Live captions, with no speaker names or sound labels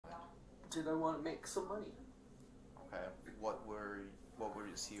Did I want to make some money? Okay. What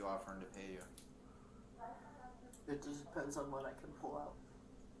is he offering to pay you? It just depends on what I can pull out.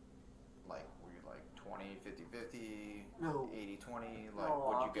 Like, were you like 20, 50, 50? No. 80, 20? No, Like,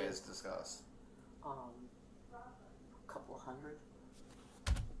 what'd you guys discuss? A couple hundred.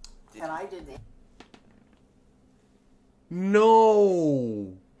 And I did.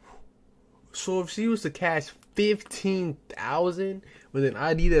 No. So if she was to cash 15,000 with an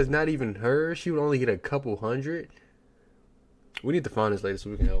ID that's not even hers, she would only get a couple hundred. We need to find this lady so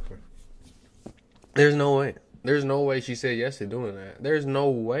we can help her. There's no way. There's no way she said yes to doing that. There's no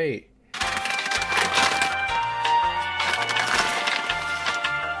way.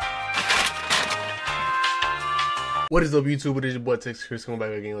 What is up, YouTube? It is your boy TexasChris coming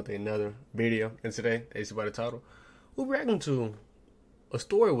back again with another video. And today, as you by the title, we're reacting to a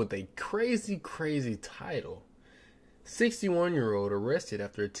story with a crazy title. 61-year-old arrested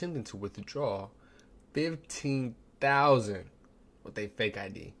after attempting to withdraw $15,000 with a fake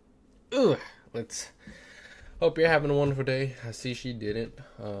ID. Ugh. Hope you're having a wonderful day. I see she didn't.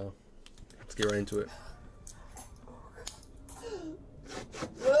 Let's get right into it.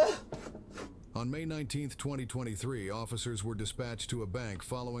 On May 19th, 2023, officers were dispatched to a bank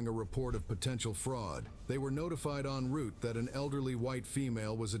following a report of potential fraud. They were notified en route that an elderly white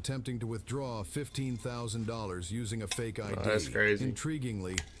female was attempting to withdraw $15,000 using a fake ID. Oh, that's crazy.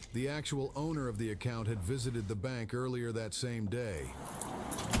 Intriguingly, the actual owner of the account had visited the bank earlier that same day.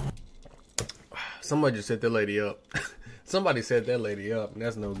 Somebody just set that lady up. Somebody set that lady up, and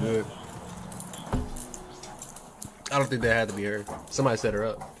that's no good. I don't think that had to be her. Somebody set her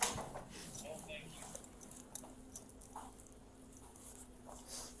up.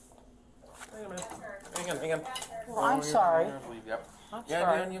 Hang on. Well, I'm sorry. Yep. I'm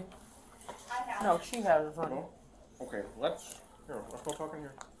sorry. On you? No, she has it on you. Okay, let's go talk in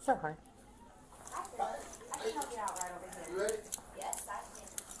here. Sure, honey. You ready?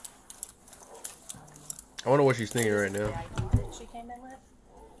 I wonder what she's thinking right now. She came in with?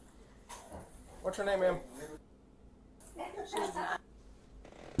 What's your name, ma'am?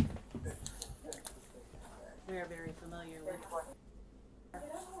 We are very familiar with.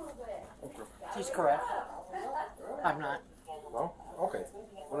 She's correct. I'm not. No? Okay.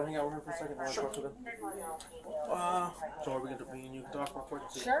 Want to hang out with her for a second? Want to talk to them? So are we going to, me and you can talk real quick?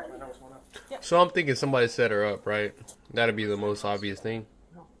 Sure. Find out what's going on? Yep. So I'm thinking somebody set her up, right? That'd be the most obvious thing.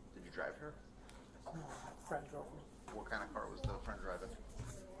 No. Did you drive her? No, friend drove me. What kind of car was the friend driving?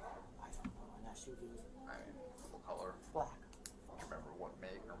 I don't know, an SUV. I mean, what color? Black. Do you remember what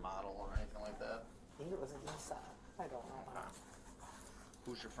make or model or anything like that? I think it was a Nissan. I don't know.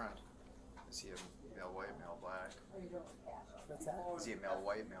 Who's your friend? Is he a male white, male black? What's that? Is he a male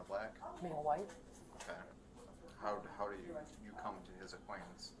white, male black? Male white. Okay. How do you come to his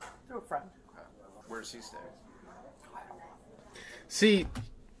acquaintance? Through a friend. Okay. Where does he stay? I don't know. See,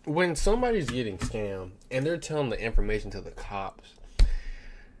 when somebody's getting scammed and they're telling the information to the cops,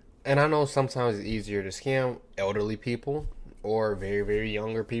 and I know sometimes it's easier to scam elderly people or very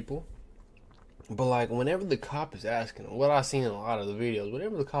younger people, but like whenever the cop is asking them, what I've seen in a lot of the videos,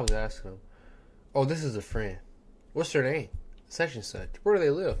 whenever the cop is asking them, oh, this is a friend. What's their name? Such and such. Where do they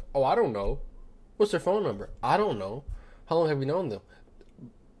live? Oh, I don't know. What's their phone number? I don't know. How long have you known them?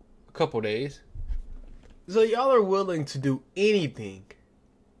 A couple days. So y'all are willing to do anything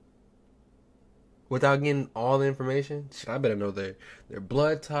without getting all the information? Shit, I better know their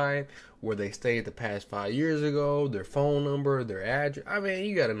blood type, where they stayed the past 5 years ago, their phone number, their address. I mean,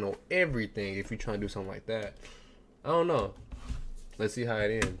 you gotta know everything if you're trying to do something like that. I don't know. Let's see how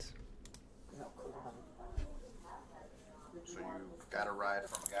it ends. So you got a ride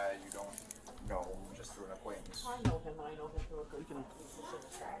from a guy you don't know just through an acquaintance? I know him. I know him through a good. If you want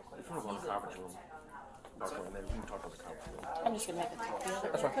to go in the conference room, and then we can talk about the conference room. I'm just going to make a copy of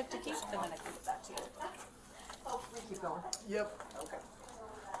it real quick to keep, and then I can give it back to you. Keep going. Yep. Okay.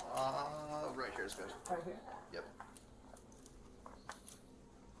 Right here is good. Right here? Yep.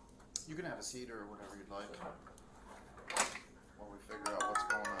 You can have a seat or whatever you'd like while we figure out what's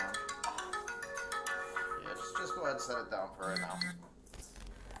going on. Yeah, just go ahead and set it down for right now.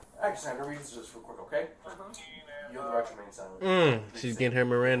 Actually, I'm going to read this just real quick, okay? You have the right to remain silent. She's getting her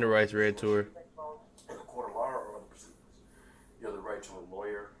Miranda rights read to her. In the court of law or other proceedings. You have the right to a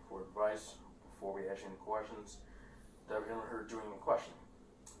lawyer for advice before we ask you any questions that we don't hear during the question.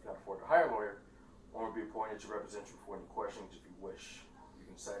 If you cannot afford to hire a lawyer, one will be appointed to represent you for any questions if you wish. You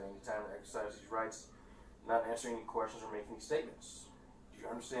can decide any time to exercise these rights, not answering any questions or making any statements. Do you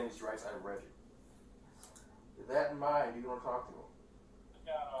understand these rights? I read you. With that in mind, do you want to talk to me?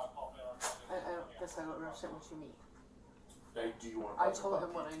 I guess I don't understand what you mean. Do you want to I talk told about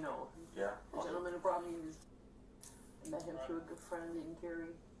him what I know. Yeah. The gentleman who brought me was, I met him through a good friend named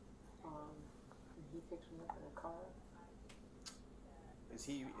Gary. And he picked me up in a car. Is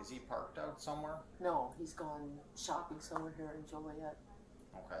he parked out somewhere? No, he's gone shopping somewhere here in Joliet.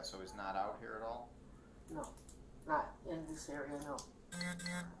 Okay, so he's not out here at all? No, not in this area, no.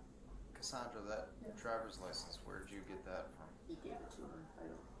 Cassandra, that driver's license, where'd you get that from? He gave it to me.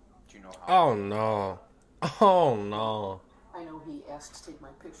 Do you know how? Oh no. Oh no. I know he asked to take my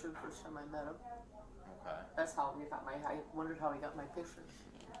picture the first time I met him. Okay. That's how we got I wondered how he got my picture.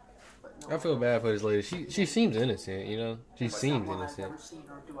 But no, I feel bad for this lady. She seems innocent, you know. She But seems not one I've innocent. never seen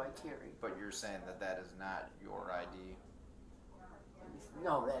or do I carry. But you're saying that is not your ID?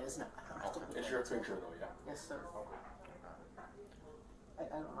 No, that is not. Okay. It's your picture, though, yeah? Yes, sir. I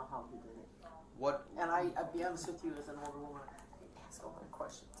don't know how he did it. What? And I'll be honest with you, as an older woman, I didn't ask a lot of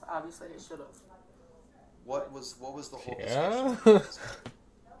questions. Obviously, I should have. What was the whole Yeah. discussion?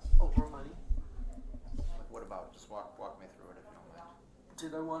 Over money. What about? Just walk me through it if you don't mind.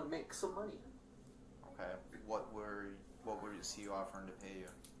 Did I want to make some money? Okay. What were he offering to pay you?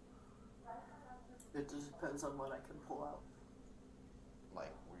 It just depends on what I can pull out.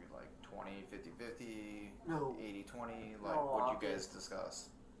 Like, were you like 20, 50, 50, No. 80, 20? No, Like, what'd you okay. guys discuss?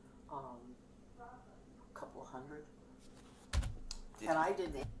 A couple hundred. Did And he- I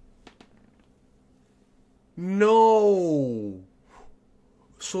didn't. No.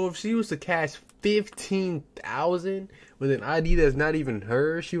 So if she was to cash 15,000 with an ID that's not even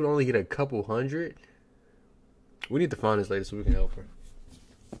hers, she would only get a couple hundred. We need to find this lady so we can help her.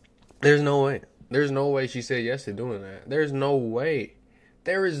 There's no way. There's no way she said yes to doing that. There's no way.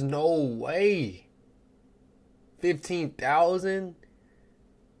 There is no way. 15,000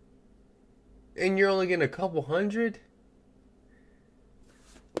 and you're only getting a couple hundred?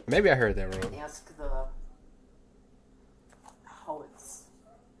 Maybe I heard that wrong. Ask how it's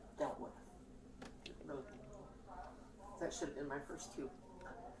dealt with. That should have been my first cue.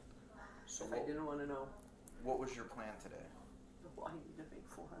 So If I didn't want to know. what was your plan today? Well, I need to make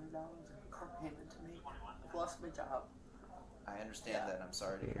 $400 in a car payment to make. I've lost my job. I understand that. I'm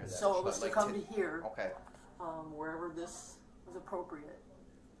sorry to hear that. So it was but to come to here, Okay. wherever this was appropriate,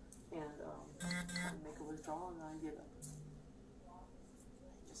 and make a withdrawal, and I get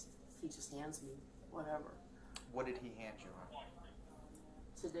he just hands me whatever. What did he hand you?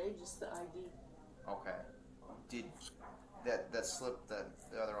 Today, just the ID. Okay. Did that slip that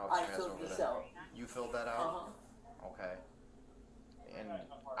the other I officer has filled over this there? out. You filled that out? Okay. And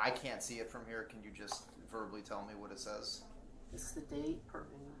I can't see it from here. Can you just verbally tell me what it says? It's the date per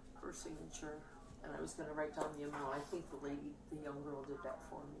signature, and I was going to write down the amount. I think the young girl did that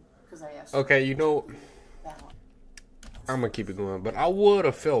for me because I asked. Okay, you know, her. I'm gonna keep it going, but I would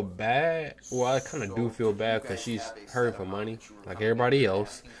have felt bad. Well, I kind of do feel bad because she's hurting for money, like everybody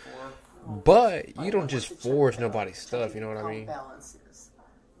else. But you don't just forge nobody's stuff, you know what I mean? Balance is,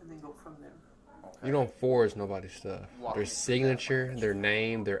 and then go from there. Okay. You don't forge nobody's stuff. Their signature, their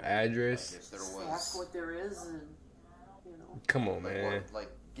name, their address. If there Just was, ask what there is, and you know. Come on, like, man. like,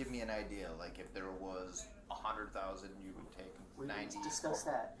 give me an idea. Like, if there was 100,000, you would take We 90. need to discuss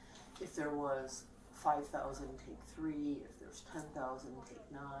that. If there was 5,000, take 3. If there's 10,000,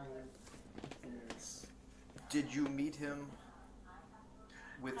 take 9. If there's Did you meet him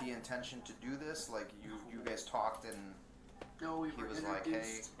with the intention to do this? Like, you guys talked and no, we he were was like,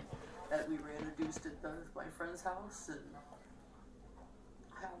 introduced. That we were introduced at my friend's house, and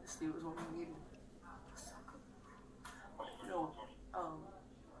I obviously was what we needed. You know,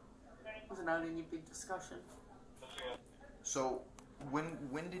 wasn't out any big discussion. So,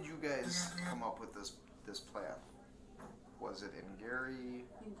 when did you guys come up with this plan? Was it in Gary?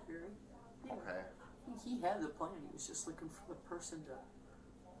 In Gary. Yeah. Okay. He had the plan. He was just looking for the person to.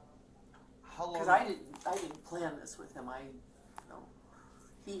 How long? Because I didn't plan this with him.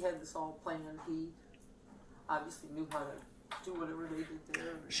 He had this all planned. He obviously knew how to do whatever they did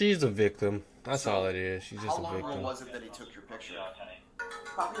there. She's a victim. That's all it is. She's How just a long ago victim. was it that he took your picture?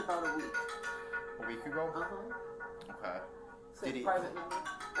 Probably about a week. A week ago? Okay. So Did he- private number.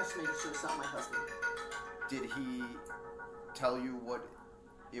 I just making sure it's not my husband. Did he tell you what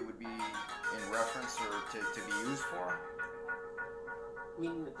it would be in reference or to be used for?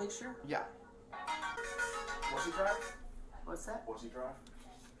 Meaning the picture? Yeah. What's he drive? What's that? What's he drive?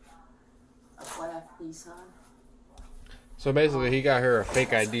 A black Nissan. So basically, he got her a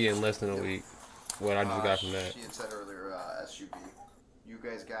fake ID in less than a week. What I just got from that. She had said earlier, SUV. You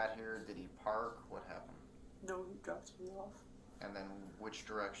guys got here. Did he park? What happened? No, he dropped me off. And then which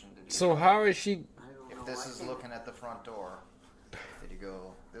direction did he So go? how is she? I don't know. If this I is think looking at the front door, Did you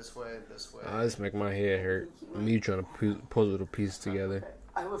go this way, this way? This make my head hurt. Me trying to puzzle the pieces together. Okay.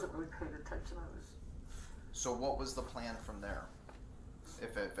 I wasn't really paying attention. So what was the plan from there?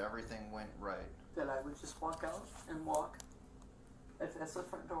 If everything went right? That I would just walk out and walk. If that's the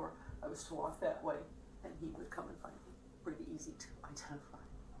front door, I was to walk that way, and he would come and find me. Pretty easy to identify.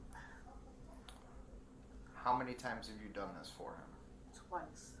 How many times have you done this for him?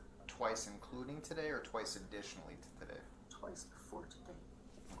 Twice. Twice including today, or twice additionally to today? Twice before today.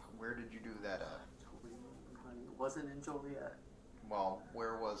 Where did you do that at? It wasn't in Joliet. Well,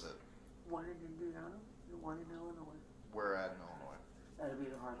 where was it? One in Indiana and one in Illinois. Where at in Illinois? That'd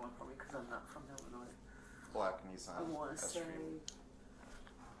be the hard one for me because I'm not from Illinois. Black Nissan. I want to say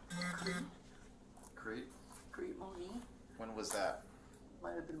Crete. Crete? Crete Moni. When was that?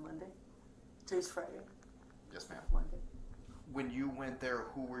 Might have been Monday. Today's Friday. Yes, ma'am. Monday. When you went there,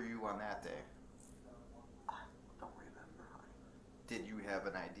 who were you on that day? I don't remember. Did you have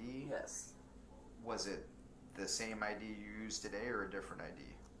an ID? Yes. Was it the same ID you used today or a different ID?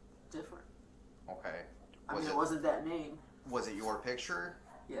 Different. Okay. I mean, it wasn't that name. Was it your picture?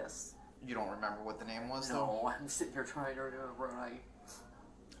 Yes. You don't remember what the name was, No, though? I'm sitting here trying to remember.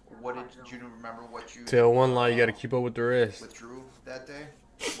 What did you remember? What you Tell one lie, you got to keep up with the rest. withdrew that day?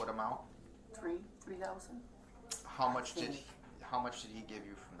 What amount? 3,000. How much did he give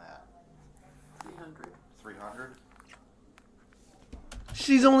you from that? 300. 300.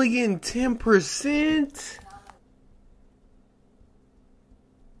 She's only getting 10%.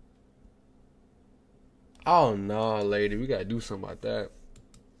 Oh no, lady, we gotta do something about that.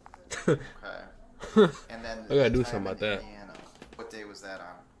 Okay. And then I gotta do the something time about in that. Indiana, what day was that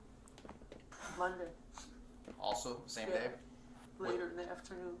on? Monday. Also, same Yeah. day? Later in the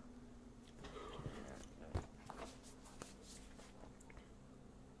afternoon.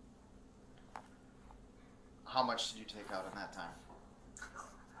 How much did you take out in that time?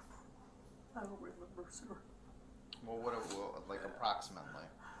 I don't remember, sir. Well, like approximately?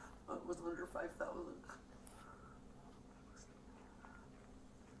 It was under 5,000.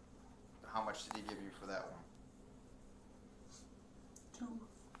 How much did he give you for that one?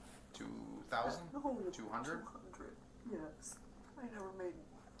 2,000? No. 200? 200. Yes. I never made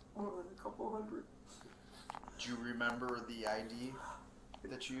more than a couple hundred. Do you remember the ID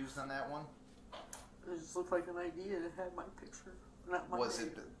that you used on that one? It just looked like an ID and it had my picture. Not my Was name.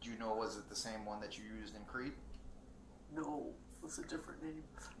 it? Do you know? Was it the same one that you used in Crete? No. It was a different name.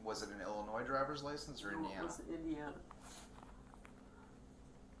 Was it an Illinois driver's license or No, Indiana? it was Indiana.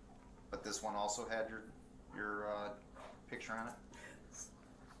 But this one also had your picture on it.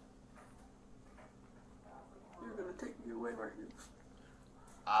 You're gonna take me away, aren't you?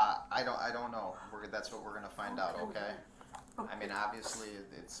 I don't know. That's what we're gonna find out. Okay. Okay. I mean, obviously,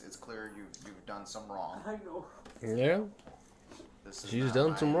 it's clear you've done some wrong. I know. Yeah. This is She's not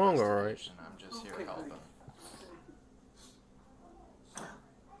done my some wrong, all right. investigation. I'm just here Okay, helping. honey.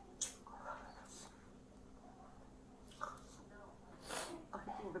 I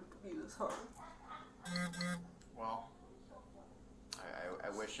don't want it to be this hard. Well, I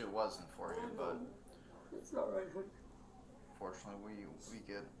wish it wasn't for you, but It's alright, honey. fortunately, we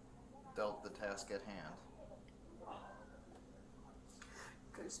get dealt the task at hand.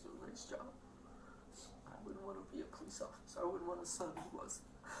 You guys do a nice job. I wouldn't want to be a police officer. I wouldn't want a son who was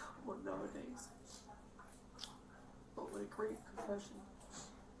one nowadays. But what a great profession.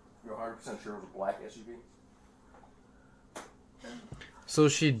 You're 100% sure it was a black SUV? So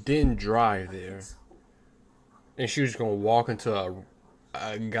she didn't drive there, and she was gonna walk into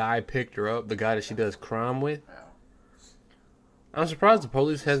a guy picked her up, the guy that she does crime with. Yeah. I'm surprised the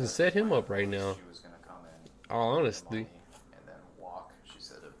police hasn't set him up right now. She was gonna come in, All get the honesty. money, and then walk. She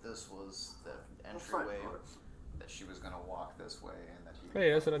said if this was the entryway, that she was gonna walk this way, and that he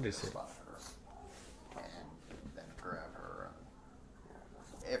Hey, that's what I just said. spot her, and then grab her.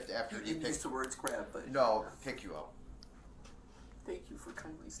 After You he didn't use picked, the words grab, but no, pick you up. thank you for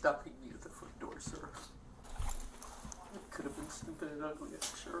kindly stopping me at the front door, sir. It could have been stupid and ugly,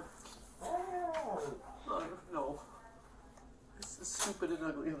 I'm sure. No. This is stupid and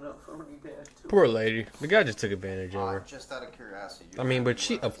ugly enough for me, Dad, too. Poor lady. The guy just took advantage of her. Just out of curiosity. I mean, but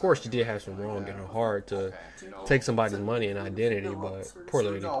she, of course, she did have some wrong in her heart to take somebody's money and identity, but poor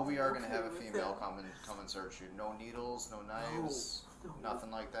lady. No, we are gonna have a female come and search you. No needles, no knives, No.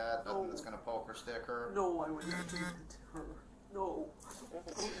 nothing like that. Nothing that's gonna poke or stick her. No, I would not do that to her. No. I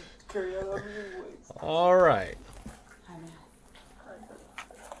wouldn't carry that on me anyways. All right.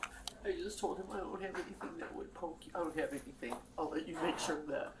 I just told him I don't have anything that would poke you. I don't have anything. I'll let you make sure of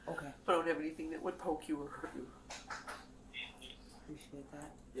that. Okay, I don't have anything that would poke you or hurt you. appreciate that.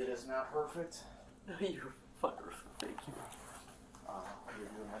 It is not perfect. You're wonderful. Thank you.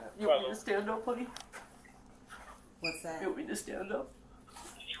 You want me to stand up, honey? What's that? You want me to stand up?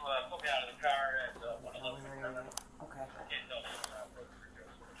 You put me out of the car at 111. Okay.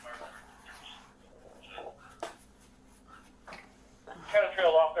 Kind of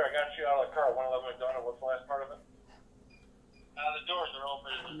trailed off there. I got you out of the car at 111 McDonald. What's the last part of it? The doors are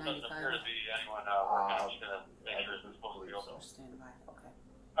open. It doesn't appear to be anyone working. I'm just going to make sure it's supposed to be open. Stand by. Okay.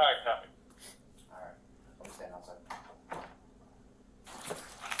 All right, copy. Alright. Let me stand outside.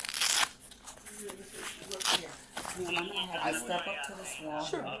 Here. Ma'am, I'm gonna have you step up to this wall.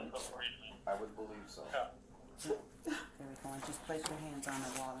 Sure. I would believe so. There we go. And just place your hands on the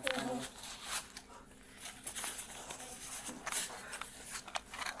wall in front of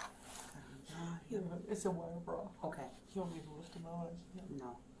you. It's a wire bra. Okay. You want me to lift him out?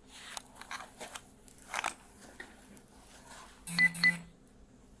 No.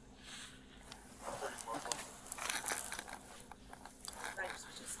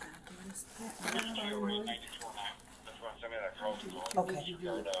 Okay. You're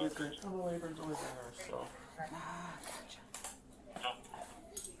good. I'm a labor and delivery nurse, so. Ah, gotcha.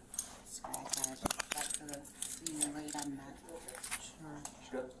 Scratch that. Back to the ceiling right on that.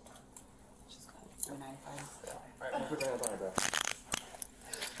 Sure. Good. She's got 495. Alright, we'll put your hands on her back.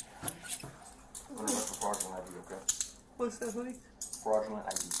 I'm gonna look for fraudulent ID, okay? What's that, honey? Fraudulent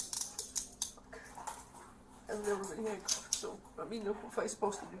ID. I've never been handcuffed, so I mean, if I'm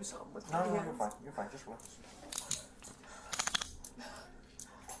supposed to do something with my No, hands. you're fine. You're fine. Just relax.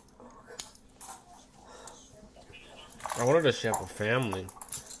 I wanted to share a family,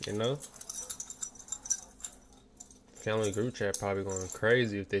 you know? Family group chat probably going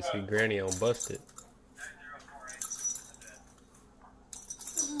crazy if they see Granny on Busted.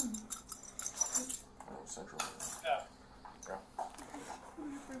 Oh, Central. Yeah.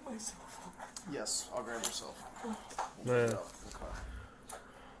 Yes, I'll grab yourself. Man.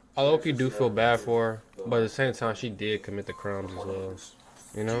 I low-key do feel bad for her, but at the same time, she did commit the crimes as well.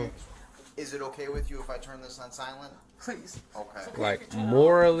 You know? Is it okay with you if I turn this on silent? Please. Okay. Like,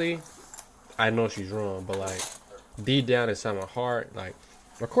 morally, I know she's wrong, but like, deep down inside my heart, like,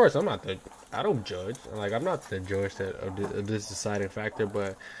 of course, I don't judge. Like, I'm not the judge of this deciding factor,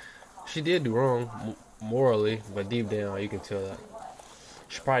 but she did do wrong morally, but deep down, you can tell that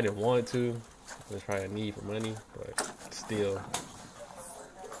she probably didn't want to. There's probably a need for money, but still.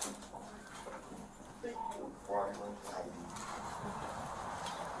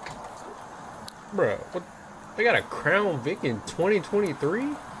 Bruh, what? They got a Crown Vic in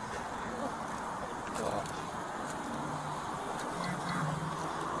 2023?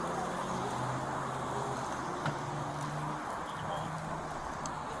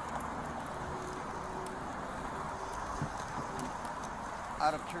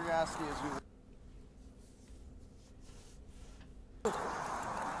 Out of curiosity, as we were...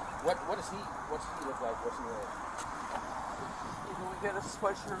 What's he look like? What's he wearing? We had a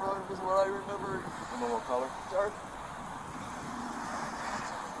sweatshirt on, was what I remember. What color? Dark.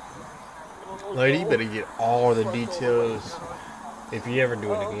 Lady, you better get all the details if you ever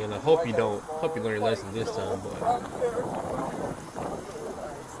do it again. I hope you don't. Hope you learn your lesson this time, but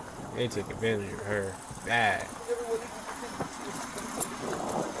they took advantage of her bad.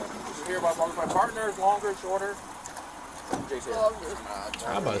 Did you hear about my partners? Longer, shorter? JC.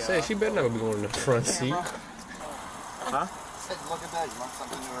 I'm about to say, she better not be going in the front seat. Huh? Look at that. You learn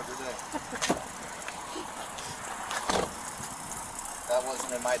something new every day. That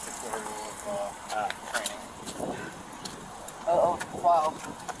wasn't in my tutorial of training. Oh, wow.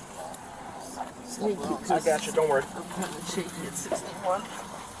 I got you. Don't worry. I'm kind of shaky at 61.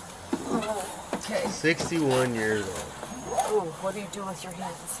 Okay. 61 years old. Oh, what do you do with your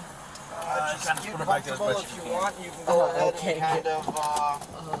hands? Just get comfortable if you want. You can go ahead and kind of,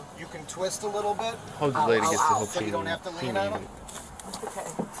 you can twist a little bit. Hope this lady gets to hope So she you don't have to lean on them. Okay.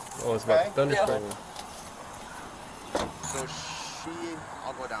 Oh, it's about to thunderstorm. So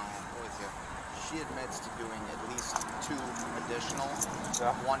I'll go down with you. She admits to doing at least 2 additional.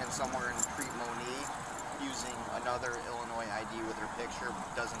 One in somewhere in Crete-Monique, using another Illinois ID with her picture.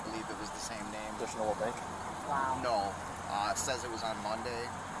 Doesn't believe it was the same name. Additional bank? Wow. No. Says it was on Monday.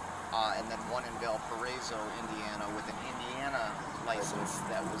 And then one in Valparaiso, Indiana, with an Indiana license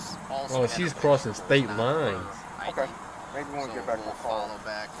that was also. Oh, she's crossing state lines. Okay. Maybe when we get back, we'll call. follow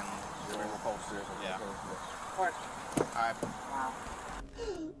back and. Maybe we'll call upstairs. Yeah. Alright. Alright. Wow.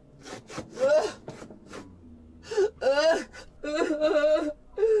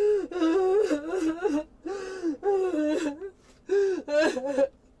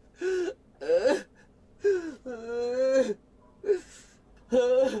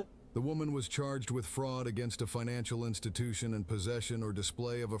 The woman was was charged with fraud against a financial institution and possession or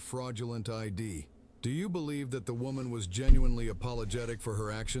display of a fraudulent ID. Do you believe that the woman was genuinely apologetic for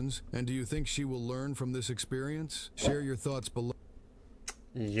her actions? And do you think she will learn from this experience? Share your thoughts below.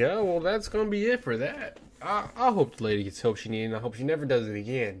 Yeah, well, that's gonna be it for that. I hope the lady gets help she needs, and I hope she never does it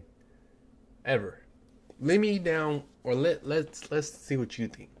again, ever. Let me down, or let's see what you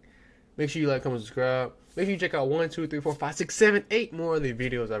think. Make sure you like, comment, subscribe. Make sure you check out 1, 2, 3, 4, 5, 6, 7, 8 more of the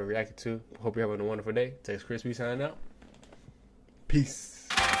videos I've reacted to. Hope you're having a wonderful day. TexasChris, we signing out. Peace.